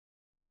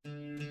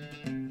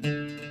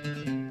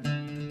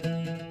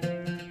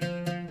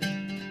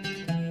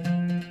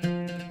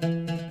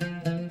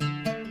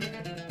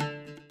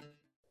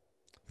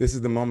This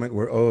is the moment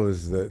where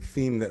Oz, the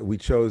theme that we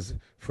chose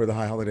for the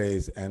high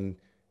holidays and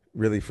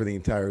really for the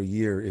entire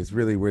year, is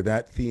really where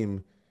that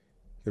theme,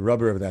 the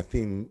rubber of that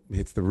theme,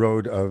 hits the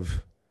road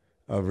of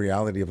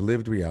reality, of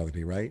lived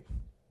reality, right?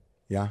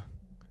 Yeah.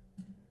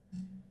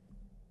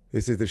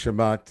 This is the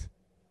Shabbat.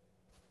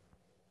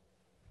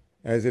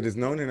 As it is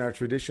known in our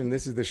tradition,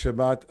 this is the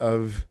Shabbat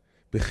of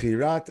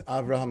Bechirat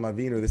Avraham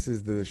Avinu. This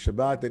is the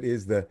Shabbat that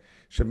is the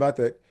Shabbat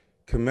that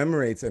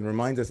commemorates and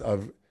reminds us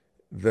of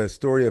the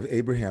story of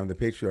Abraham, the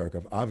patriarch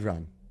of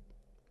Avram,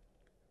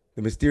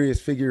 the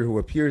mysterious figure who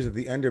appears at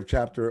the end of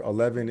chapter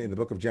 11 in the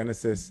book of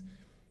Genesis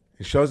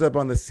and shows up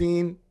on the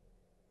scene.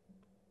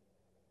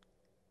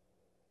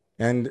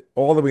 And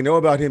all that we know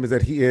about him is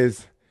that he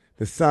is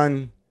the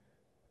son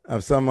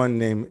of someone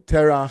named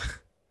Terach.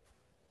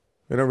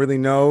 We don't really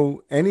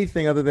know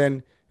anything other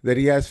than that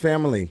he has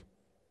family.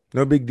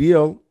 No big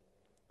deal.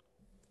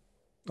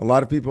 A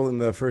lot of people in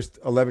the first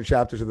 11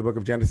 chapters of the book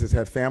of Genesis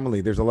have family.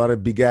 There's a lot of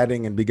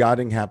begatting and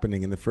begodding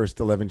happening in the first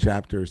 11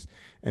 chapters.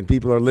 And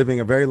people are living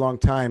a very long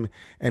time.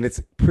 And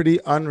it's pretty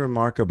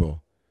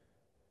unremarkable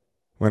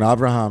when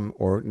Avraham,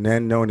 or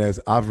then known as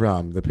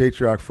Avram, the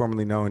patriarch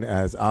formerly known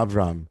as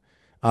Avram,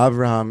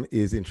 Avraham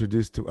is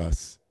introduced to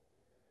us.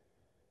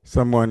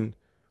 Someone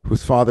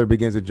whose father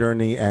begins a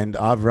journey, and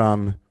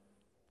Avram,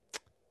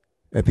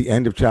 at the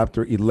end of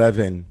chapter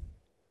 11,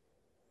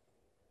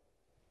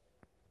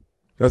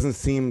 doesn't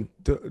seem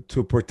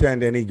to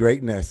portend any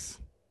greatness.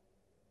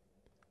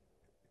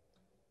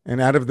 And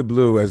out of the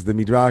blue, as the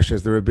Midrash,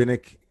 as the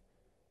rabbinic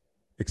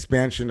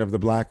expansion of the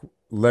black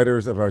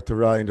letters of our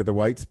Torah into the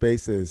white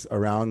spaces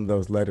around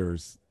those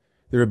letters,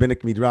 the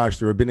rabbinic Midrash,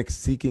 the rabbinic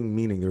seeking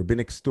meaning, the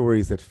rabbinic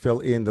stories that fill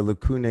in the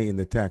lacunae in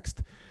the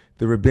text,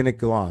 the rabbinic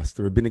gloss,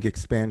 the rabbinic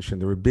expansion,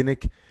 the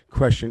rabbinic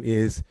question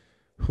is,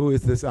 who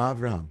is this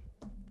Avram?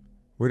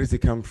 Where does he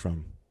come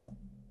from?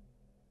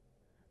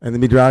 And the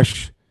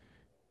Midrash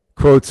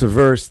quotes a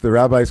verse, the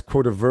rabbis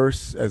quote a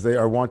verse as they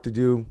are wont to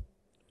do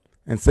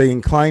and say,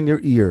 incline your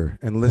ear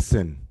and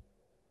listen.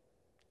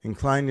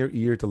 Incline your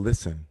ear to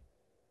listen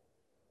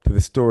to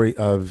the story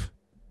of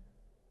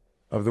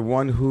the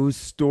one whose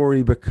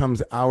story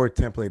becomes our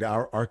template,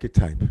 our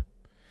archetype.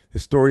 The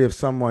story of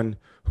someone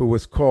who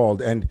was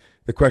called. And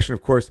the question,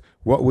 of course,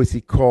 what was he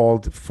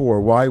called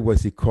for? Why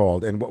was he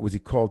called? And what was he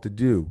called to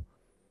do?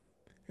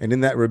 And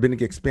in that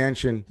rabbinic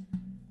expansion,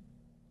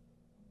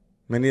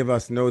 many of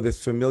us know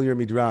this familiar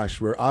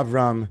midrash where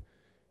Avram,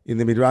 in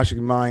the midrashic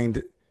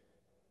mind,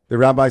 the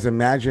rabbis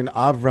imagine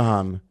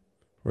Avraham,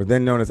 or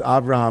then known as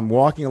Avraham,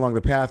 walking along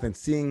the path and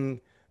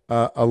seeing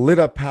a lit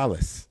up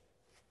palace.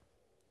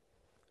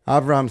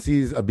 Avraham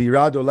sees a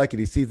birad oleket.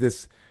 He sees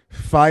this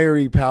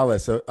fiery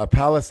palace, a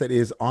palace that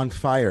is on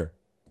fire.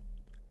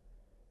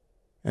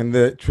 And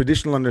the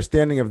traditional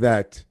understanding of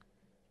that,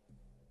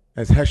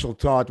 as Heschel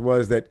taught,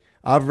 was that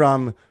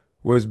Avram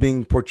was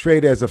being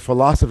portrayed as a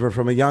philosopher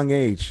from a young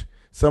age,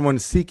 someone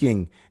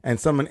seeking and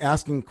someone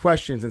asking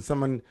questions and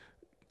someone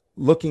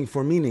looking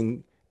for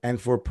meaning and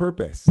for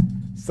purpose,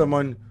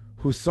 someone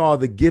who saw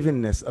the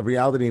givenness of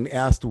reality and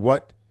asked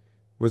what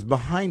was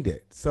behind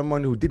it,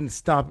 someone who didn't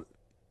stop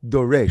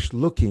doresh,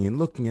 looking and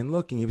looking and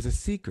looking. He was a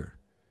seeker.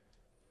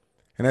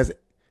 And as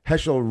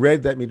Heschel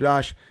read that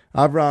midrash,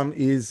 Avram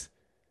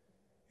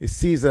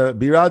sees a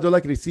birad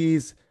oleket, he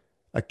sees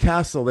a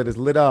castle that is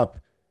lit up.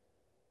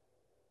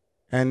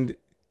 And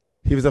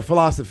he was a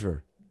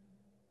philosopher.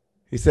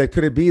 He said,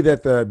 could it be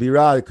that the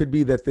birad, it could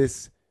be that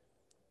this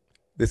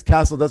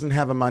castle doesn't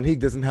have a manhig,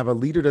 doesn't have a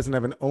leader, doesn't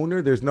have an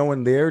owner, there's no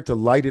one there to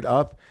light it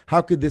up?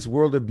 How could this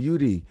world of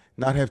beauty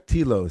not have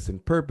telos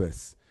and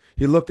purpose?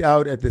 He looked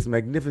out at this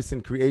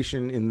magnificent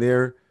creation in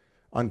their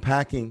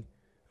unpacking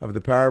of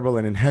the parable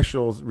and in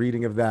Heschel's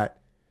reading of that.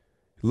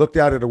 He looked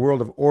out at a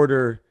world of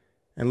order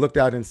and looked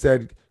out and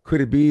said,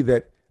 could it be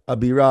that a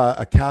birah,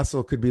 a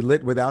castle, could be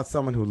lit without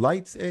someone who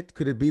lights it?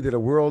 Could it be that a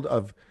world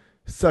of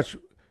such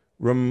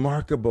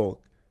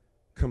remarkable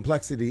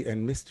complexity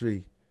and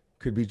mystery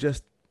could be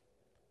just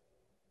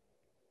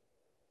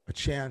a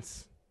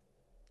chance,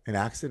 an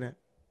accident?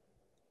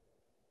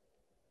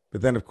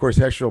 But then, of course,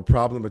 Heschel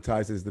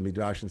problematizes the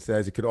Midrash and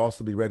says it could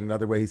also be read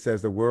another way. He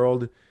says the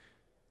world,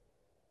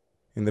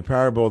 in the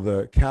parable,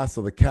 the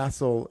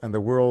castle and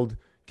the world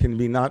can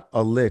be not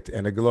alit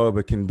and aglow,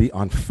 but can be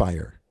on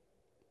fire.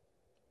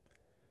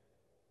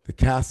 The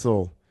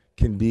castle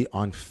can be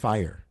on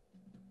fire.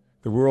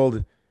 The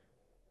world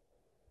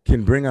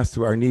can bring us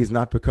to our knees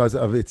not because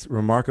of its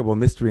remarkable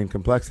mystery and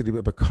complexity,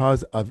 but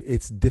because of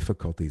its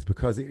difficulties,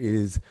 because it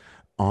is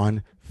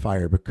on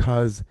fire,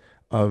 because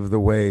of the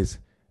ways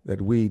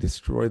that we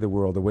destroy the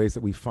world, the ways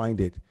that we find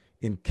it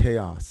in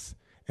chaos.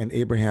 And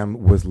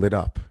Abraham was lit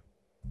up.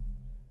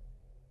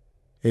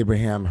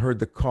 Abraham heard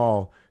the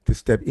call to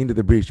step into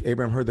the breach.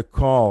 Abraham heard the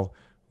call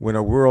when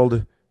a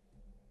world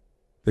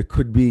that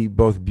could be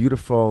both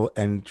beautiful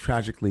and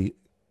tragically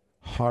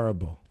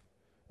horrible.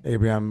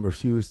 Abraham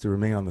refused to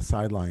remain on the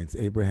sidelines.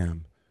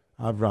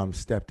 Avram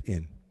stepped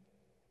in.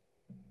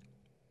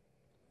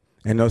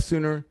 And no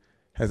sooner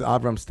has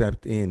Avram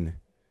stepped in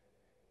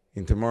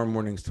tomorrow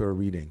morning's Torah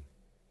reading,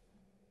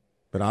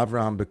 But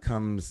Avram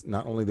becomes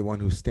not only the one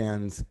who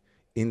stands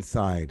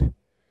inside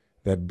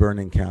that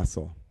burning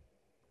castle,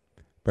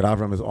 but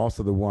Avram is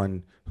also the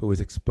one who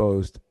is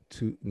exposed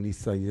to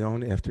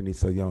nisayon after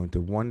nisayon, to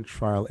one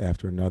trial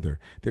after another.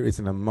 There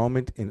isn't a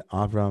moment in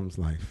Avram's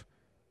life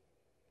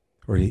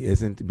where he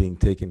isn't being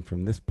taken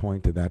from this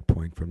point to that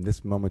point, from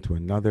this moment to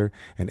another,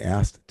 and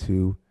asked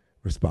to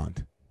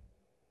respond.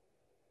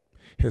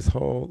 His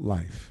whole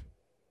life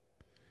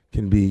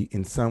can be,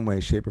 in some way,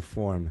 shape, or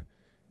form,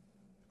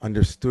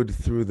 understood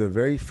through the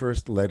very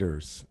first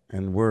letters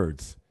and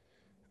words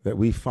that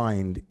we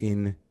find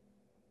in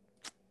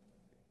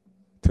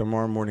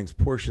tomorrow morning's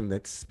portion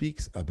that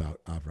speaks about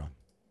Avram,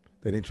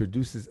 that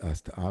introduces us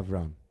to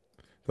Avram.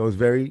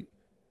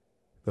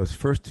 Those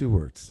first two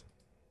words,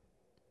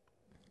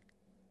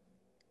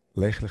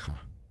 Lech Lecha.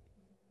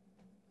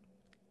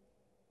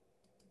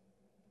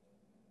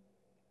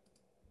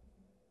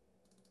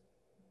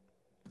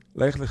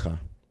 Lech Lecha.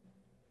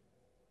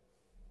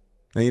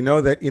 Now you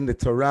know that in the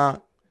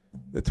Torah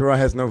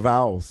has no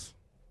vowels.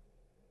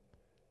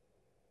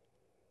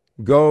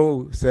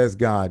 Go, says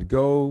God,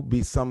 go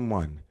be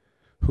someone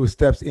who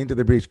steps into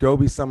the breach. Go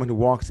be someone who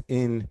walks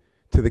into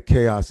the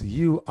chaos.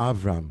 You,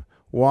 Avram,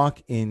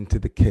 walk into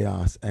the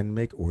chaos and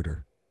make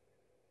order.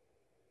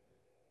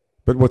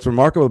 But what's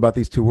remarkable about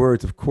these two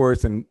words, of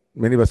course, and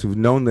many of us who've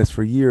known this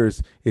for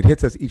years, it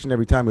hits us each and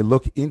every time we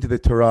look into the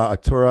Torah, a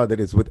Torah that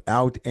is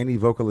without any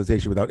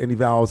vocalization, without any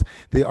vowels.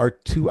 They are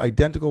two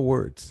identical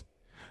words.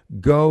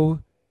 Go,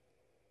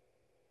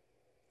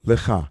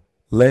 lecha,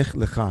 lech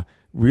lecha,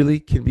 really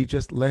can be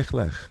just lech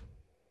lech.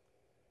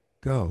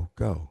 Go,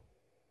 go.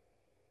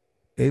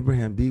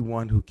 Abraham, be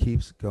one who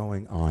keeps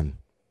going on.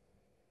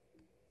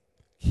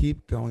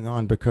 Keep going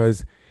on,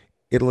 because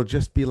it'll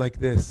just be like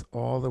this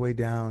all the way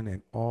down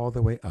and all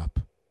the way up.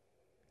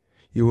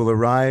 You will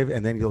arrive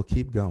and then you'll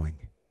keep going.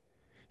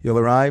 You'll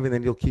arrive and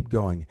then you'll keep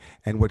going.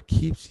 And what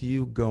keeps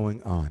you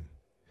going on?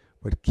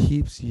 What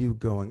keeps you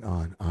going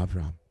on,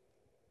 Avram?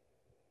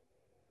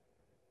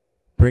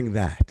 Bring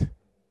that.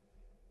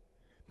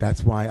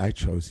 That's why I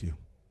chose you.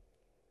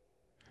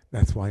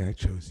 That's why I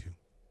chose you.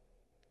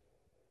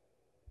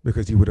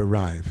 Because you would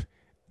arrive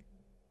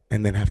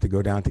and then have to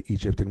go down to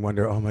Egypt and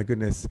wonder, oh my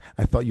goodness,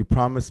 I thought you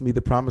promised me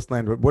the promised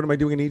land. What am I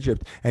doing in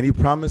Egypt? And you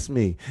promised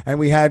me. And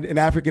we had an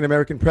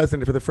African-American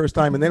president for the first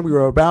time, and then we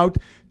were about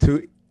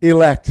to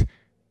elect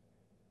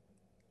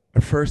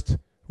a first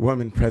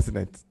woman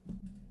president.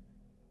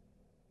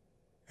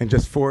 And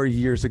just 4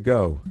 years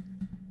ago,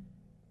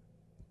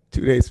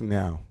 2 days from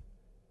now,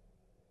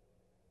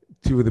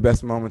 two of the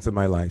best moments of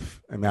my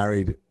life. I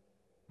married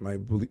my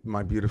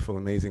beautiful,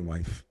 amazing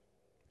wife.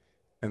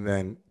 And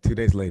then 2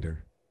 days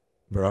later,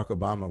 Barack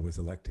Obama was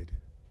elected.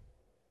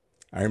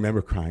 I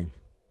remember crying.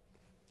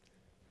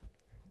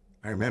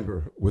 I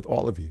remember with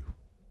all of you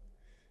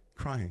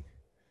crying.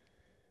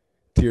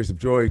 Tears of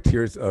joy,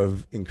 tears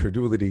of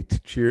incredulity,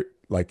 cheer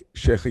like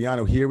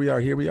Shechianu, here we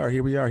are, here we are,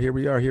 here we are, here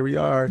we are, here we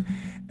are.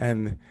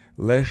 And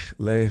lech,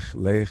 lech,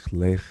 lech,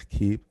 lech,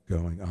 keep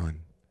going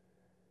on.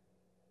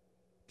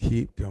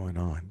 Keep going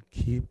on,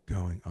 keep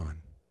going on.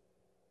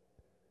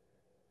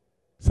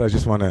 So I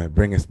just want to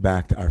bring us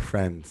back to our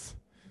friends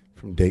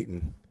from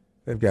Dayton.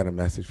 They've got a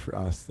message for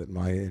us that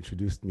Maya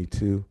introduced me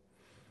to.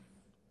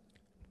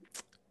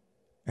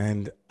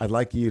 And I'd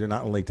like you to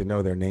not only to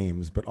know their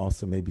names, but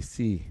also maybe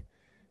see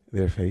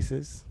their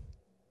faces.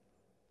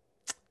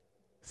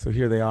 So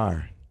here they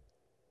are.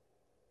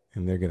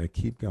 And they're going to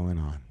keep going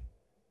on.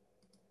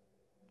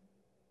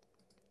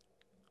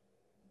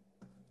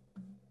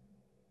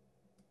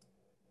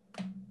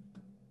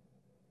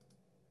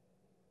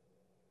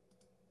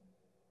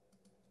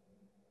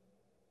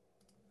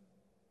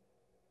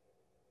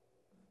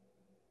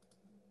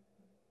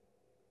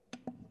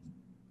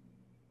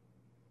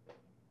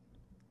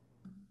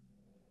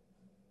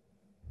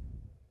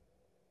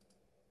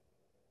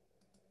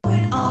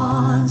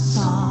 On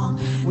song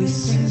we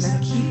sing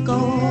that keep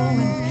going,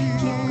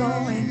 keep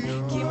going,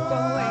 keep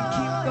going,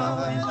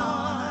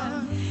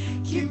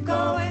 keep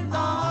going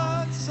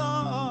on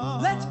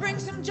song. Let's bring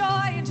some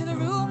joy into the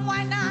room,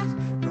 why not?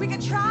 We can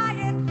try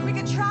it,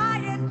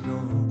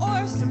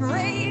 or some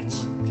rage,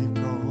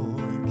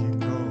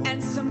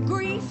 and some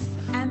grief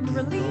and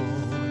relief.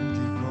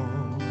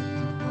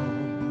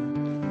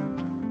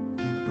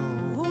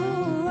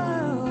 Ooh,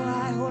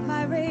 I hold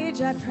my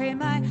rage, I pray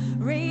my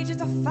rage is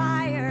a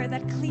fire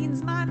that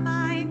cleans my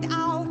mind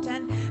out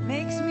and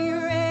makes me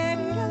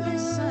ready to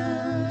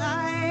listen.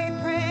 I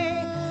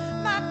pray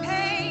my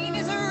pain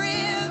is a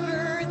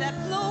river that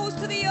flows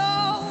to the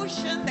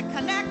ocean that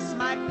connects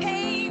my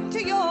pain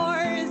to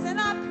yours. And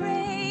I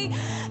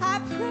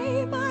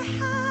pray my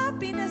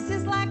happiness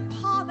is like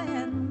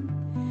pollen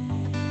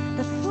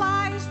that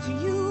flies to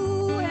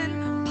you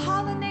and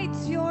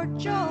pollinates your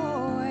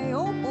joy.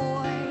 Oh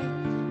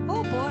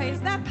boy,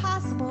 is that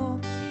possible?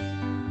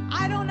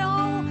 I don't know.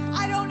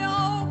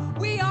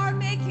 We are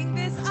making this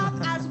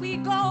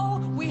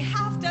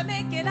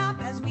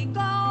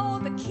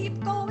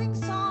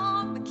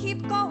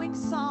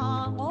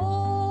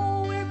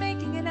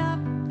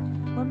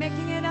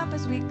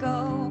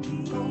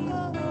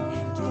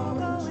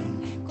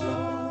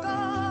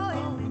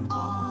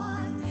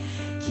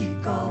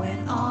keep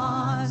going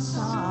on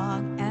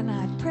song. And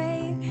I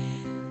pray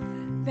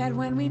that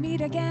when we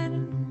meet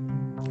again,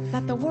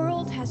 that the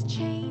world has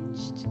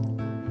changed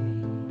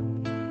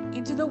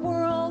into the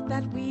world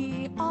that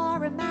we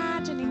are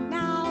imagining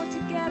now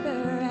together.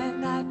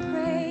 And I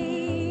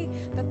pray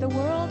that the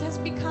world has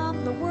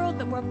become the world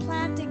that we're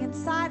planting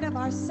inside of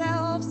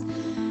ourselves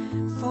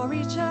for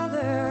each other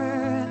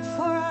and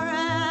for our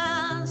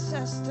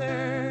ancestors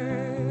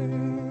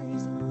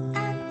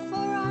and for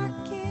our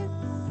kids.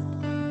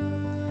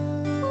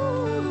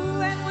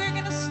 Ooh, and we're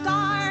gonna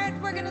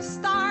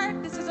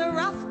start. This is a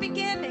rough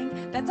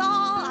beginning. That's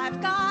all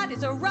I've got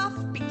is a rough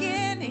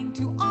beginning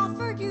to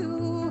offer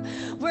you.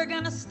 We're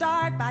gonna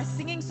start by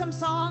singing some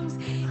songs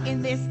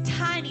in this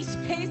tiny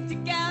space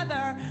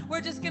together.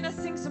 We're just gonna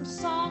sing some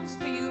songs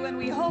for you, and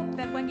we hope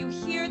that when you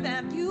hear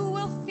them, you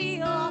will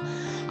feel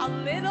a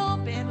little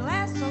bit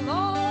less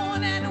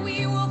alone, and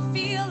we will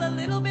feel a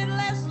little bit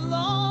less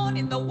alone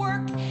in the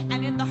work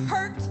and in the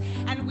hurt,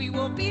 and we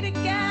will be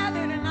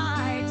together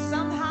tonight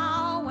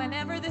somehow,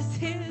 whenever this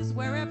is,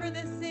 wherever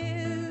this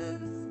is.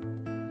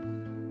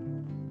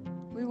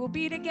 We will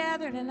be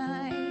together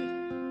tonight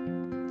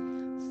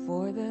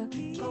for the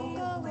keep going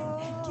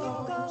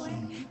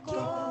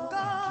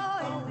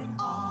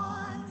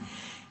on,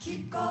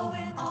 keep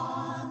going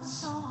on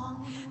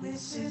song.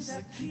 This is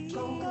a keep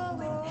going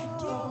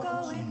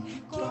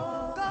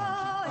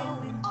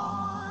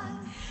on,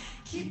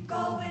 keep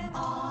going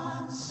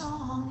on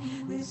song.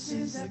 This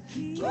is a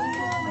keep going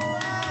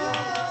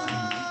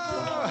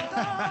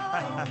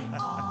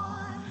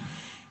on,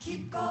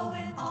 keep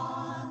going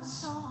on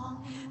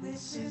song.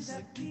 This is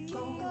a keep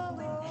going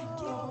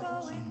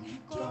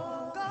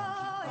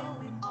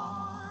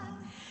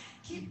on,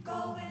 keep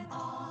going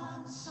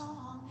on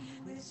song.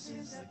 This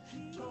is a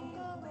keep going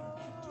on.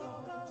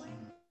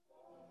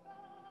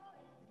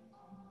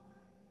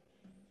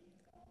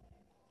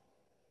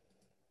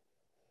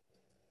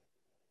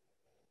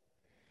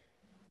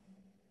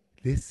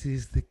 This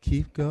is the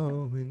keep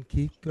going,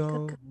 keep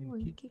going,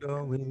 keep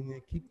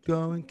going, keep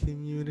going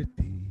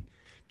community.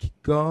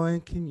 Keep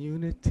going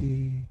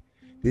community.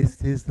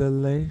 This is the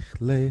lech,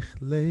 lech,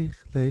 lech,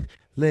 lech,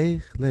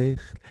 lech, lech,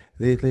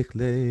 lech, lech,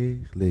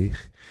 lech, lech,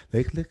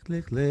 lech, lech,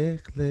 lech,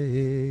 lech,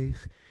 lech.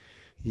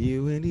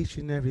 You and each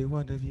and every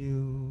one of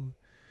you.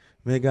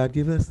 May God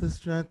give us the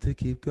strength to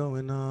keep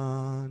going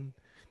on,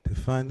 to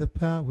find the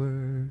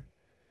power,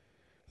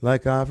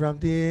 like Avram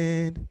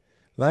did,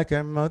 like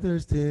our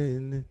mothers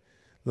did,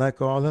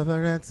 like all of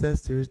our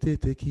ancestors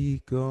did, to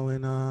keep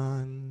going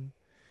on,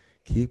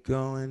 keep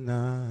going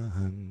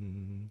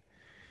on,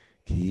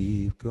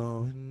 keep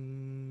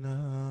going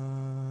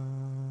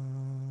on.